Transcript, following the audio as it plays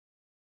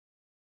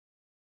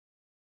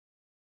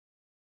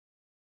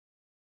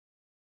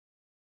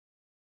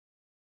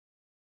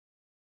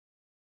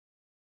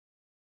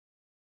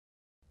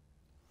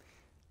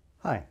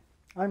Hi,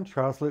 I'm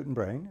Charles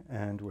Lewton-Brain,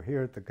 and we're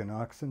here at the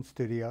Ganoksin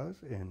Studios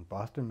in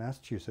Boston,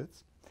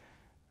 Massachusetts.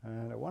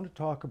 And I want to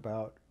talk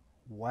about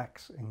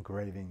wax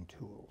engraving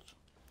tools.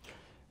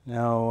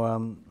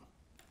 Now,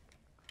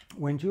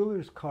 when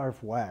jewelers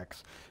carve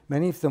wax,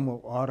 many of them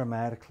will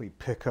automatically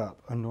pick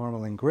up a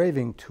normal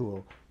engraving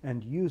tool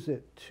and use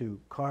it to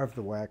carve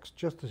the wax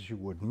just as you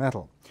would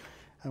metal.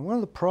 And one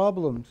of the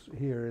problems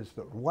here is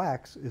that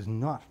wax is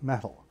not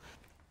metal.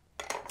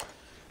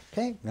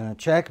 Okay, I'm going to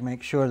check,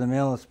 make sure the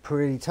mill is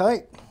pretty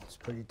tight. It's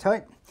pretty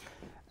tight.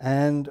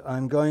 And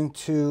I'm going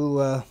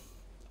to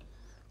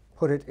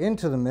put it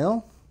into the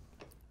mill.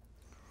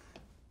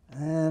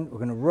 And we're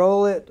going to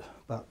roll it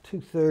about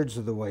 2/3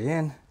 of the way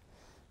in,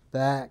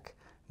 back,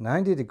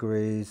 90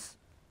 degrees,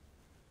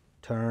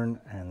 turn,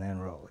 and then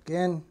roll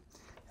again.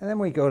 And then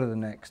we go to the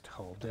next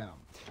hole down.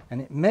 And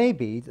it may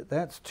be that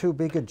that's too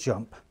big a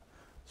jump,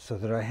 so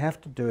that I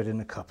have to do it in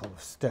a couple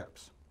of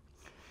steps.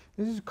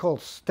 This is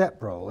called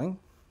step rolling.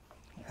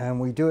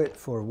 And we do it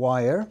for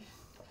wire.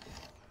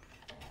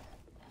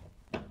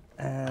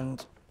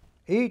 And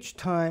each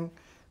time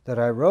that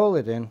I roll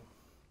it in,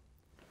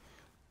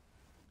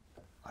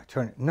 I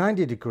turn it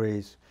 90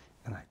 degrees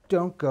and I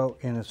don't go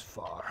in as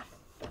far.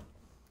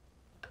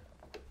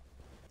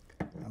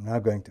 I'm now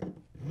going to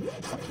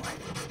put my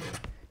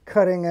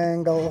cutting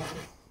angle.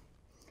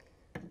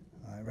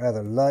 I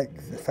rather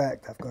like the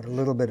fact I've got a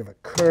little bit of a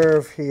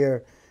curve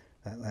here.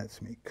 That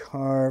lets me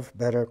carve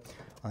better.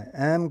 I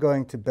am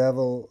going to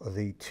bevel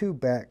the two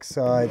back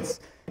sides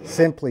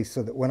simply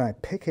so that when I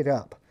pick it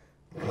up,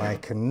 I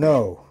can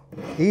know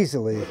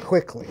easily and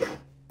quickly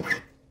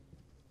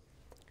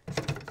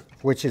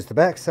which is the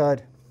back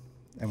side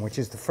and which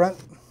is the front.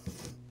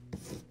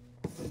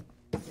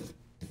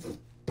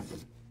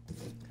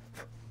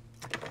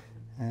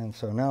 And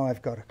so now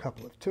I've got a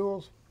couple of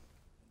tools.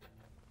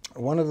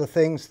 One of the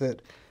things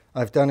that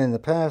I've done in the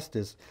past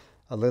is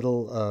a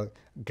little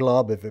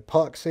glob of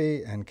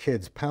epoxy and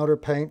kids powder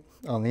paint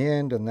on the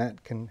end, and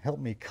that can help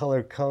me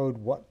color code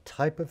what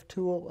type of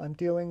tool I'm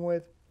dealing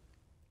with.